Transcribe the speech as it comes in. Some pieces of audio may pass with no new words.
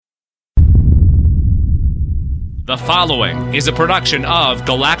The following is a production of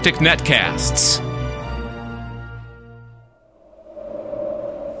Galactic Netcasts.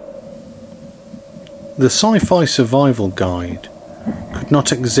 The Sci-Fi Survival Guide could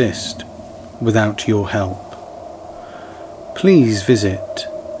not exist without your help. Please visit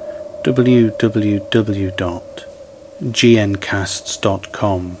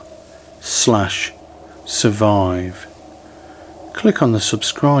www.gncasts.com/survive. Click on the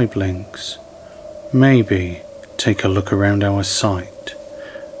subscribe links. Maybe take a look around our site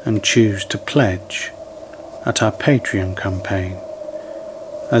and choose to pledge at our Patreon campaign.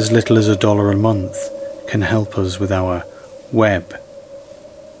 As little as $1 a month can help us with our web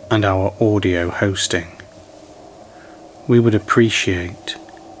and our audio hosting. We would appreciate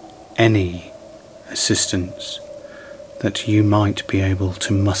any assistance that you might be able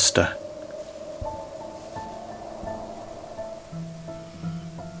to muster.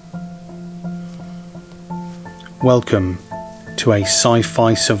 Welcome to a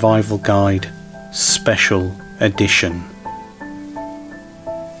Sci-Fi Survival Guide Special Edition.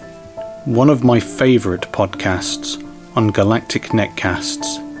 One of my favourite podcasts on Galactic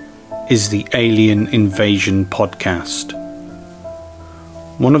Netcasts is the Alien Invasion podcast.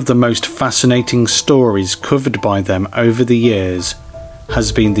 One of the most fascinating stories covered by them over the years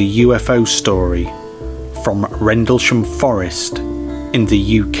has been the UFO story from Rendlesham Forest in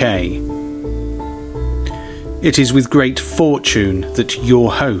the UK. It is with great fortune that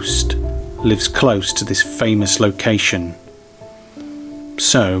your host lives close to this famous location.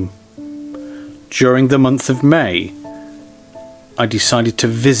 So, during the month of May, I decided to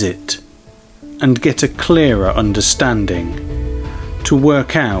visit and get a clearer understanding, to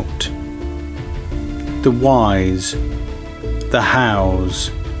work out the whys, the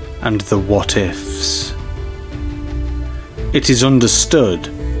hows, and the what-ifs. It is understood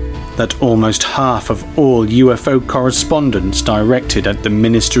that almost half of all UFO correspondence directed at the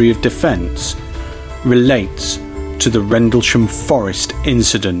Ministry of Defence relates to the Rendlesham Forest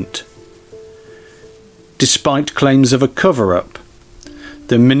incident. Despite claims of a cover-up,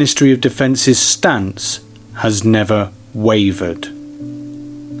 the Ministry of Defence's stance has never wavered.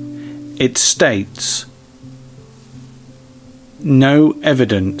 It states, no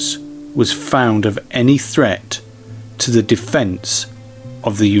evidence was found of any threat to the defence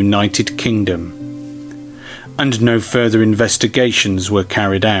of the United Kingdom, and no further investigations were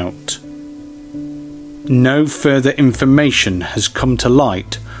carried out. No further information has come to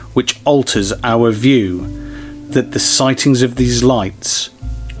light which alters our view that the sightings of these lights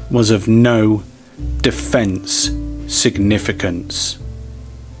was of no defence significance.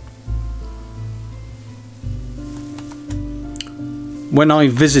 When I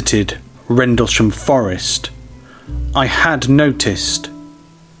visited Rendlesham Forest, I had noticed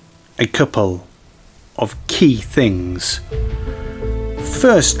a couple of key things.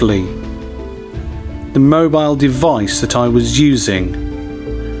 Firstly, the mobile device that I was using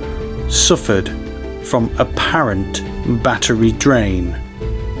suffered from apparent battery drain.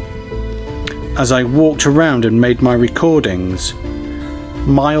 As I walked around and made my recordings,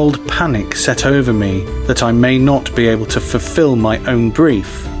 mild panic set over me that I may not be able to fulfill my own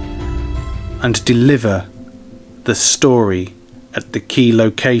brief and deliver the story at the key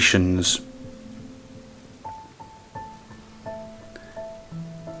locations.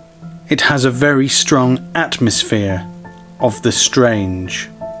 It has a very strong atmosphere of the strange.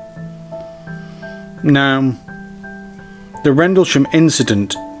 Now, the Rendlesham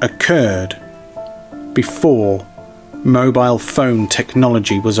incident occurred before mobile phone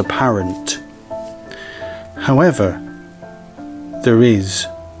technology was apparent. However, there is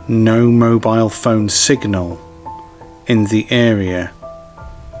no mobile phone signal in the area.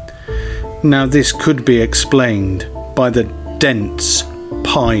 Now, this could be explained by the dense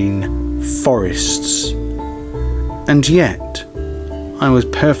pine forests, and yet I was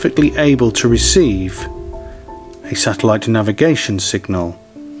perfectly able to receive a satellite navigation signal,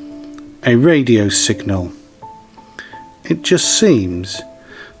 a radio signal. It just seems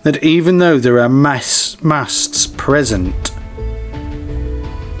that even though there are masts present,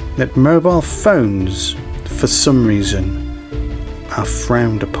 that mobile phones, for some reason, are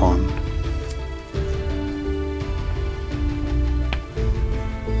frowned upon.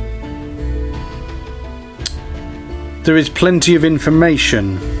 There is plenty of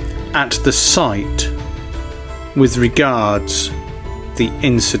information at the site with regards the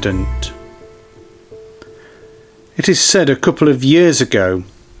incident. It is said a couple of years ago,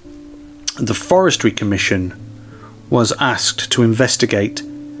 the Forestry Commission was asked to investigate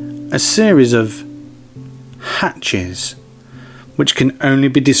a series of hatches which can only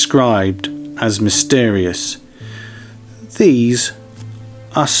be described as mysterious These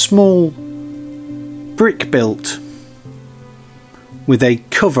are small brick built with a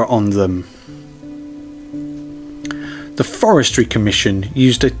cover on them. The Forestry Commission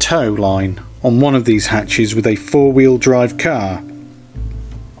used a tow line on one of these hatches with a four-wheel drive car,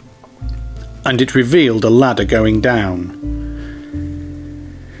 and it revealed a ladder going down.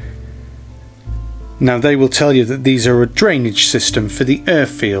 Now they will tell you that these are a drainage system for the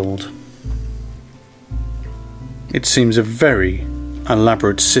airfield. It seems a very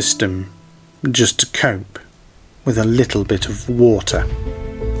elaborate system just to cope with a little bit of water.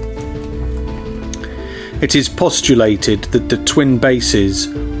 It is postulated that the twin bases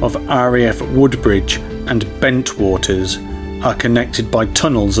of RAF Woodbridge and Bentwaters are connected by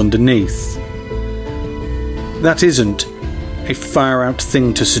tunnels underneath. That isn't a far out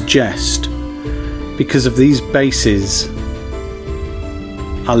thing to suggest, because of these bases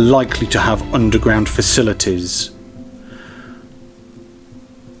are likely to have underground facilities,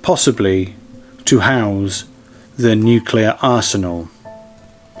 possibly to house their nuclear arsenal.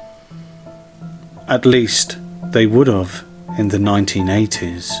 At least they would have in the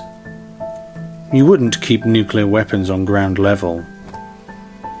 1980s. You wouldn't keep nuclear weapons on ground level.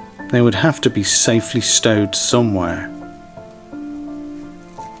 They would have to be safely stowed somewhere.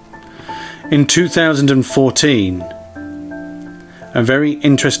 In 2014, a very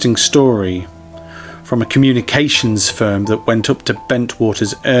interesting story from a communications firm that went up to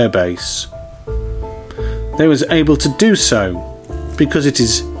Bentwaters Air Base. They was able to do so because it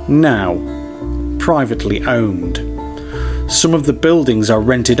is now privately owned. Some of the buildings are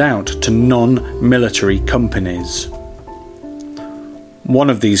rented out to non-military companies. One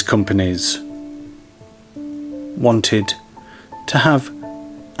of these companies wanted to have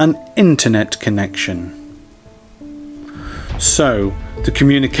an internet connection. So the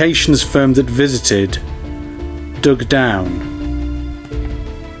communications firm that visited dug down,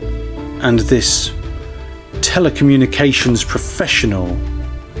 and this telecommunications professional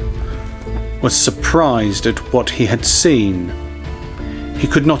was surprised at what he had seen. He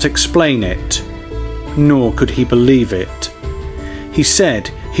could not explain it, nor could he believe it. He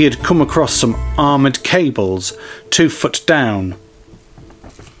said he had come across some armoured cables 2 foot down.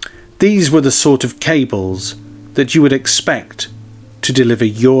 These were the sort of cables that you would expect to deliver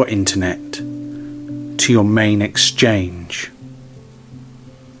your internet to your main exchange.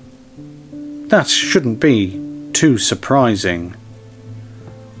 That shouldn't be too surprising.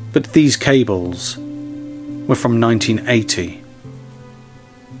 But these cables were from 1980.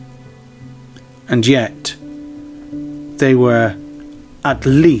 And yet, they were at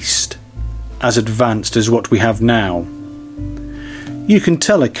least as advanced as what we have now. You can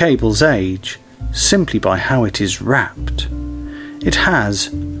tell a cable's age simply by how it is wrapped. It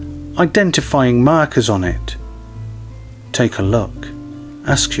has identifying markers on it. Take a look.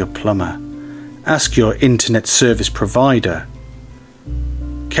 Ask your plumber. Ask your internet service provider.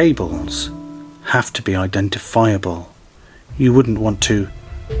 Cables have to be identifiable. You wouldn't want to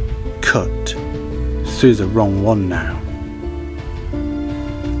cut through the wrong one now.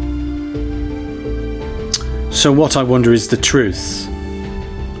 So what I wonder is the truth.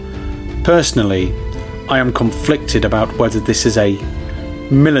 Personally, I am conflicted about whether this is a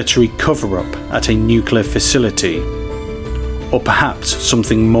military cover-up at a nuclear facility, or perhaps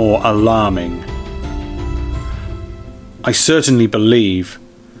something more alarming. I certainly believe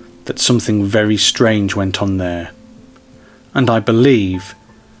that something very strange went on there, and I believe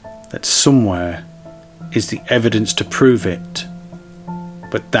that somewhere is the evidence to prove it,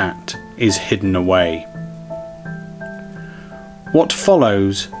 but that is hidden away. What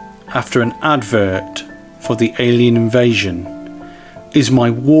follows after an advert for the alien invasion is my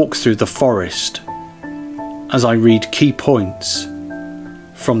walk through the forest as I read key points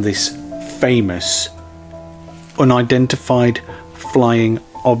from this famous unidentified flying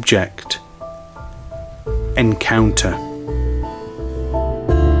object encounter.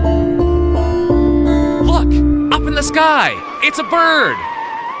 Look! Up in the sky! It's a bird!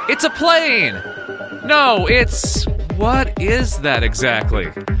 It's a plane! No, it's... what is that exactly?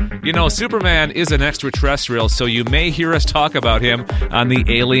 You know, Superman is an extraterrestrial, so you may hear us talk about him on the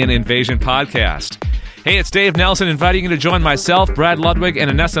Alien Invasion podcast. Hey, it's Dave Nelson inviting you to join myself, Brad Ludwig,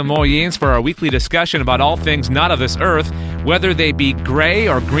 and Anessa Moyens for our weekly discussion about all things not of this earth, whether they be gray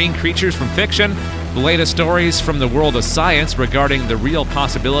or green creatures from fiction, the latest stories from the world of science regarding the real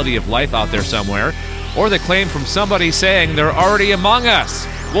possibility of life out there somewhere, or the claim from somebody saying they're already among us.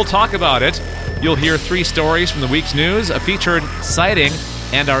 We'll talk about it. You'll hear 3 stories from the week's news, a featured sighting,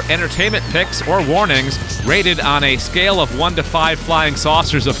 and our entertainment picks or warnings rated on a scale of 1 to 5 flying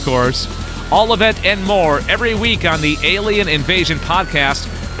saucers, of course. All of it and more every week on the Alien Invasion podcast,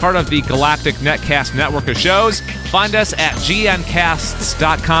 part of the Galactic Netcast network of shows. Find us at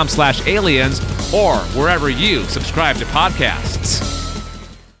gncasts.com/aliens or wherever you subscribe to podcasts.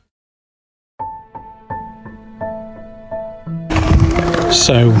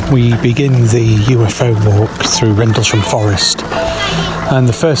 So we begin the UFO walk through Rendlesham Forest, and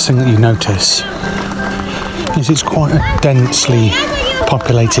the first thing that you notice is it's quite a densely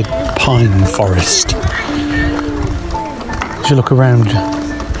populated pine forest. As you look around,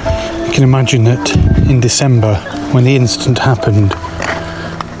 you can imagine that in December, when the incident happened,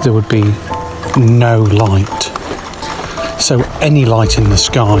 there would be no light. So any light in the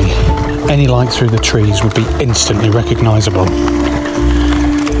sky, any light through the trees would be instantly recognisable.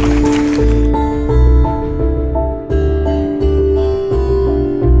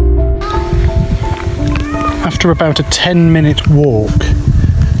 After about a 10-minute walk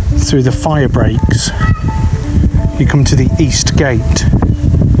through the fire breaks, you come to the East Gate.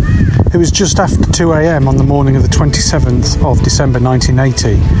 It was just after 2 a.m. on the morning of the 27th of December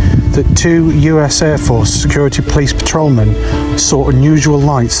 1980 that 2 US Air Force security police patrolmen saw unusual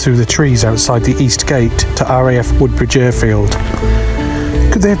lights through the trees outside the East Gate to RAF Woodbridge Airfield.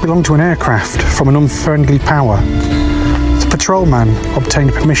 Could they have belonged to an aircraft from an unfriendly power? The patrolman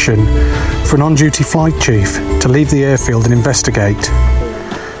obtained permission for an on-duty flight chief to leave the airfield and investigate.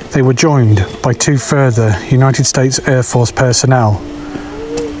 They were joined by 2 further United States Air Force personnel,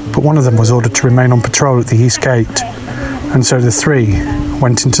 but one of them was ordered to remain on patrol at the East Gate, and so the 3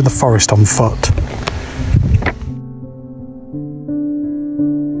 went into the forest on foot.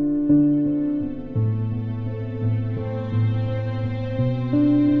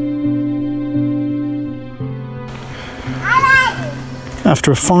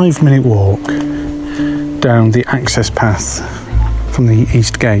 After a 5-minute walk down the access path from the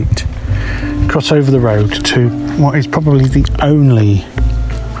East Gate, cross over the road to what is probably the only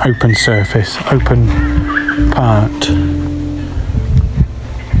open part.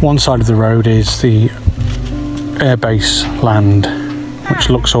 One side of the road is the airbase land, which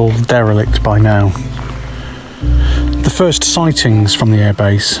looks all derelict by now. The first sightings from the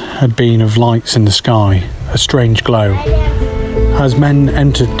airbase had been of lights in the sky, a strange glow. As men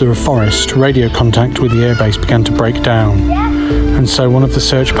entered the forest, radio contact with the airbase began to break down, and so one of the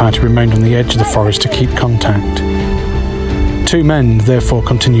search party remained on the edge of the forest to keep contact. 2 men therefore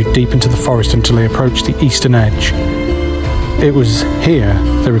continued deep into the forest until they approached the eastern edge. It was here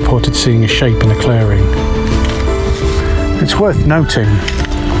they reported seeing a shape in a clearing. It's worth noting,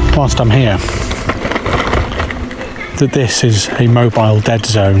 whilst I'm here, that this is a mobile dead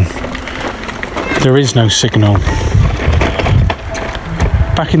zone. There is no signal.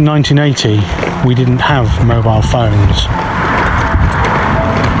 Back in 1980, we didn't have mobile phones.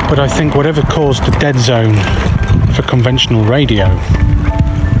 But I think whatever caused the dead zone for conventional radio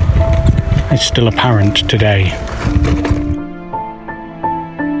is still apparent today.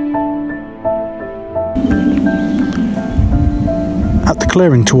 At the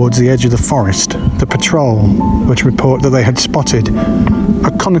clearing towards the edge of the forest, the patrol were to report that they had spotted a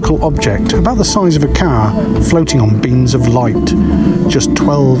conical object about the size of a car floating on beams of light, just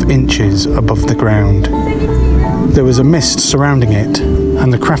 12 inches above the ground. There was a mist surrounding it,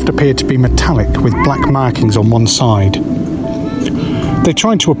 and the craft appeared to be metallic with black markings on one side. They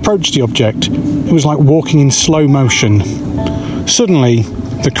tried to approach the object. It was like walking in slow motion. Suddenly,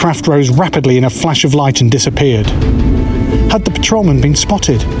 the craft rose rapidly in a flash of light and disappeared. Had the patrolman been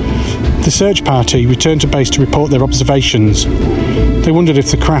spotted? The search party returned to base to report their observations. They wondered if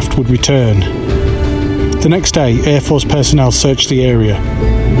the craft would return. The next day, Air Force personnel searched the area.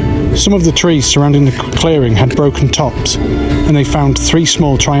 Some of the trees surrounding the clearing had broken tops, and they found 3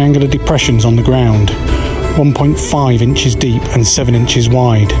 small triangular depressions on the ground, 1.5 inches deep and 7 inches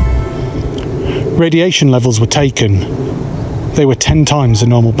wide. Radiation levels were taken. They were 10 times the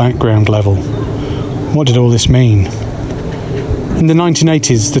normal background level. What did all this mean? In the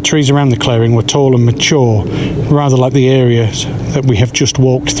 1980s, the trees around the clearing were tall and mature, rather like the areas that we have just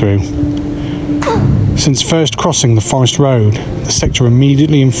walked through. Since first crossing the forest road, the sector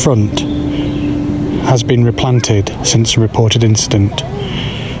immediately in front has been replanted since the reported incident.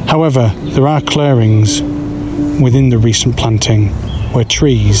 However, there are clearings within the recent planting where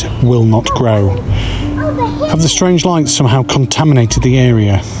trees will not grow. Have the strange lights somehow contaminated the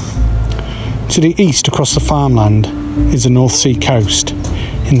area? To the east, across the farmland, is the North Sea coast.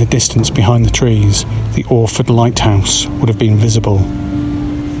 In the distance behind the trees, the Orford Lighthouse would have been visible.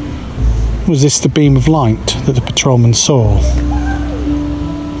 Was this the beam of light that the patrolman saw?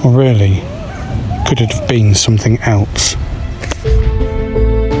 Or really, could it have been something else?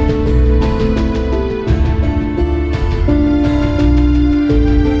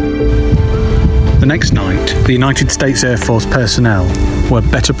 the United States Air Force personnel were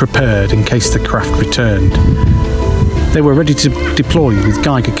better prepared in case the craft returned. They were ready to deploy with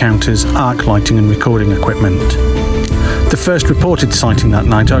Geiger counters, arc lighting and recording equipment. The first reported sighting that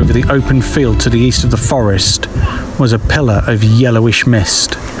night over the open field to the east of the forest was a pillar of yellowish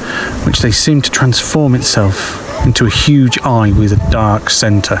mist, which they seemed to transform itself into a huge eye with a dark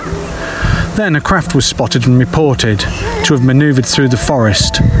centre. Then a craft was spotted and reported to have manoeuvred through the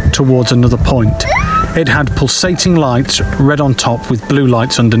forest towards another point. It had pulsating lights, red on top with blue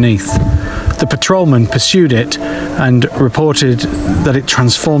lights underneath. The patrolman pursued it and reported that it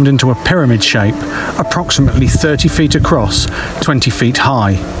transformed into a pyramid shape, approximately 30 feet across, 20 feet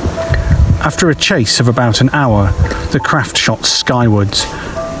high. After a chase of about an hour, the craft shot skywards.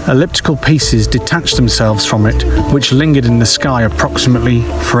 Elliptical pieces detached themselves from it, which lingered in the sky approximately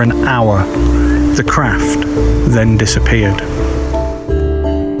for an hour. The craft then disappeared.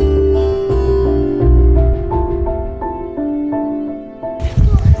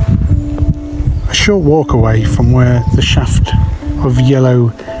 A short walk away from where the shaft of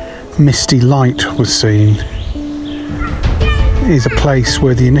yellow, misty light was seen is a place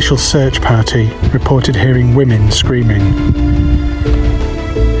where the initial search party reported hearing women screaming.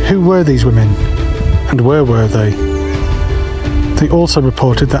 Who were these women, and where were they? They also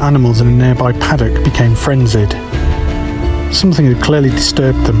reported that animals in a nearby paddock became frenzied. Something had clearly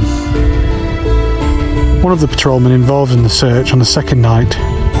disturbed them. One of the patrolmen involved in the search on the second night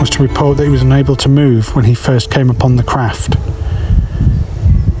was to report that he was unable to move when he first came upon the craft.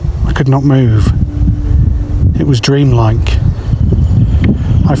 I could not move. It was dreamlike.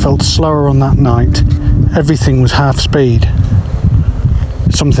 I felt slower on that night. Everything was half speed.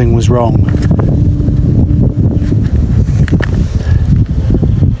 Something was wrong.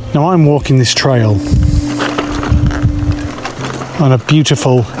 Now I'm walking this trail on a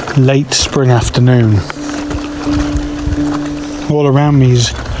beautiful late spring afternoon. All around me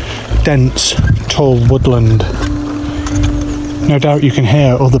is dense, tall woodland. No doubt you can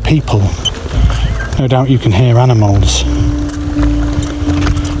hear other people. No doubt you can hear animals.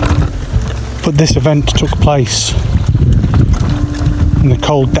 But this event took place in the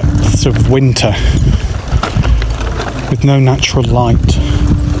cold depths of winter, with no natural light.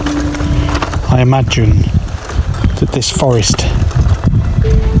 I imagine that this forest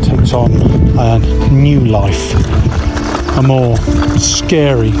takes on a new life, a more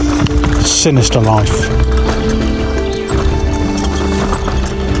scary, sinister life.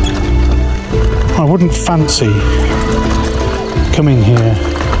 I wouldn't fancy coming here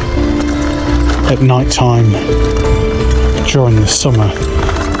at night time during the summer,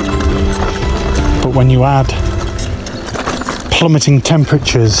 but when you add plummeting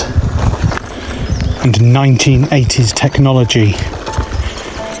temperatures and 1980s technology,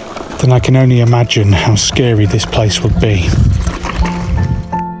 then I can only imagine how scary this place would be.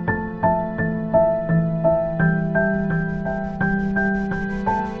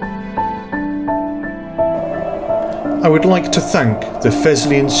 I would like to thank the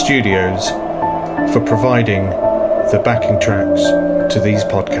Fesleyan Studios for providing the backing tracks to these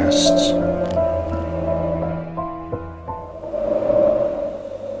podcasts.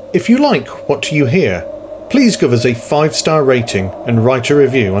 If you like what you hear, please give us a 5-star rating and write a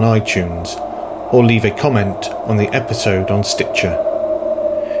review on iTunes, or leave a comment on the episode on Stitcher.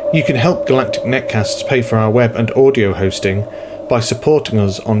 You can help Galactic Netcasts pay for our web and audio hosting by supporting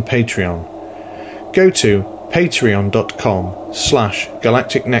us on Patreon. Go to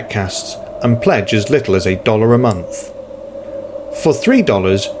patreon.com/galacticnetcasts and pledge as little as $1 a month. For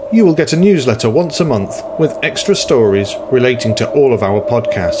 $3, you will get a newsletter once a month with extra stories relating to all of our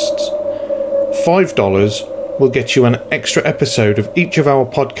podcasts. $5 will get you an extra episode of each of our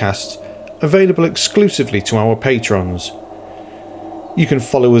podcasts available exclusively to our patrons. You can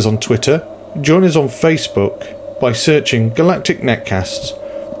follow us on Twitter, join us on Facebook by searching Galactic Netcasts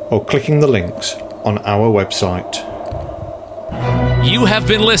or clicking the links on our website. You have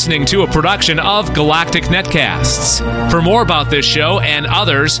been listening to a production of Galactic Netcasts. For more about this show and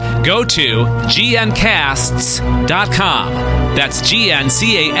others, go to gncasts.com. That's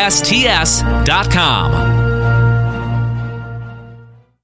GNCASTS.com.